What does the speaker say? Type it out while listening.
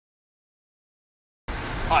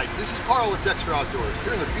Hi, this is Carl with Dexter Outdoors,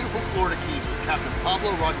 here in the beautiful Florida Keys with Captain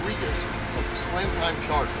Pablo Rodriguez of Slam Time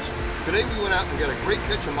Charters. Today we went out and got a great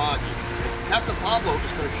catch of mahi. Captain Pablo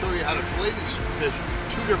is going to show you how to fillet these fish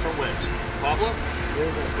two different ways. Pablo?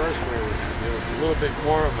 Here's the first way we're going to do it. It's a little bit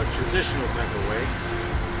more of a traditional type of way.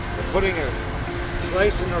 We're putting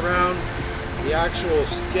slicing around the actual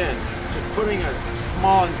skin, just putting a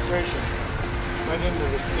small incision right into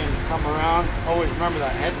the skin. Come around, always remember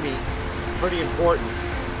that head meat, pretty important.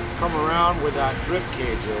 Come around where that rib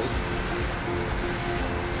cage is.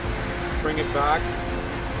 Bring it back,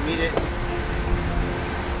 meet it,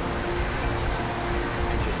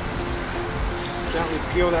 and just gently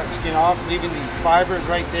peel that skin off, leaving these fibers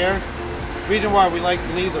right there. The reason why we like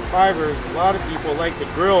to leave the fibers, a lot of people like to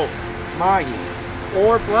grill mahi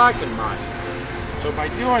or blacken mahi. So by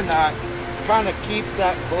doing that, it kind of keeps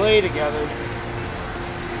that fillet together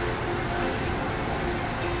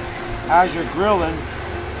as you're grilling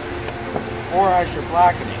or as you're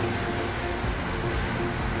blackening.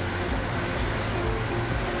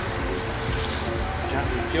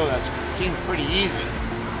 Gently peel that. It seems pretty easy.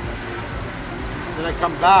 Then I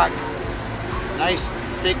come back. Nice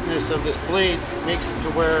thickness of this blade makes it to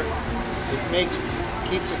where it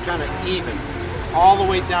keeps it kind of even all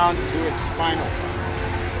the way down to its spinal.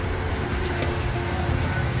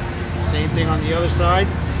 Same thing on the other side.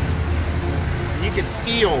 You can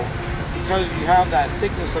feel, because you have that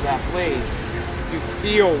thickness of that blade, you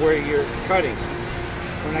feel where you're cutting.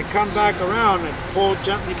 When I come back around and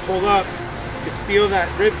gently pull up, you can feel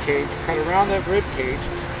that rib cage, cut around that rib cage,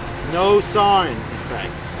 no sawing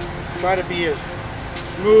effect. Try to be as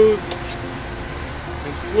smooth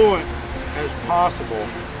and fluent as possible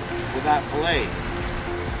with that fillet.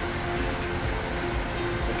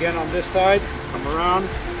 Again on this side, come around,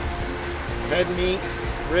 head meat,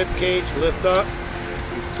 rib cage, lift up.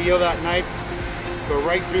 You feel that knife go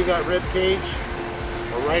right through that rib cage,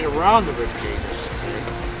 or right around the rib cage, I should say.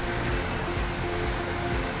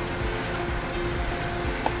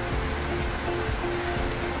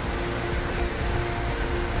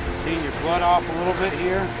 Clean your blood off a little bit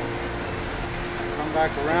here. Come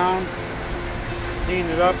back around, clean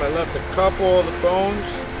it up. I left a couple of the bones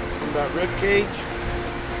from that rib cage.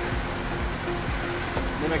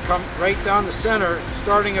 Then I come right down the center,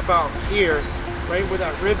 starting about here, right where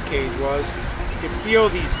that rib cage was. You can feel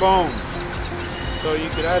these bones. So you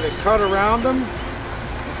could either cut around them,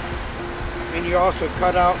 and you also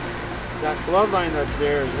cut out that bloodline that's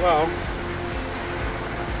there as well.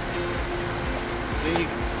 Then you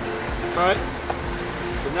cut.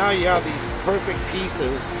 So now you have these perfect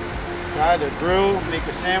pieces to either grill, make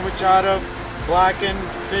a sandwich out of, blacken,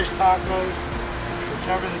 fish tacos,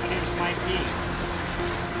 whichever the case might be.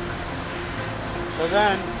 So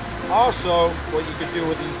then, also, what you could do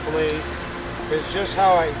with these fillets is just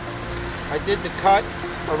how I did the cut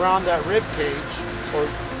around that rib cage, or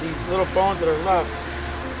these little bones that are left.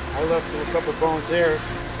 I left a couple bones there.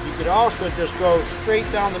 You could also just go straight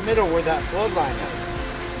down the middle where that bloodline is.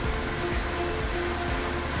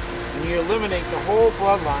 And you eliminate the whole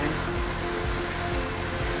bloodline.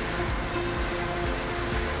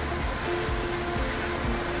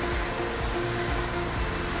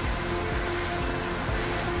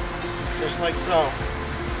 Just like so.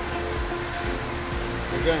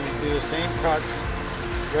 Again, you do the same cuts,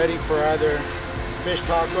 ready for either fish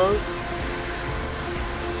tacos,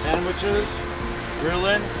 sandwiches,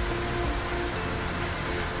 grilling,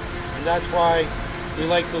 and that's why we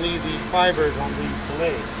like to leave these fibers on these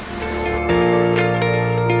fillets.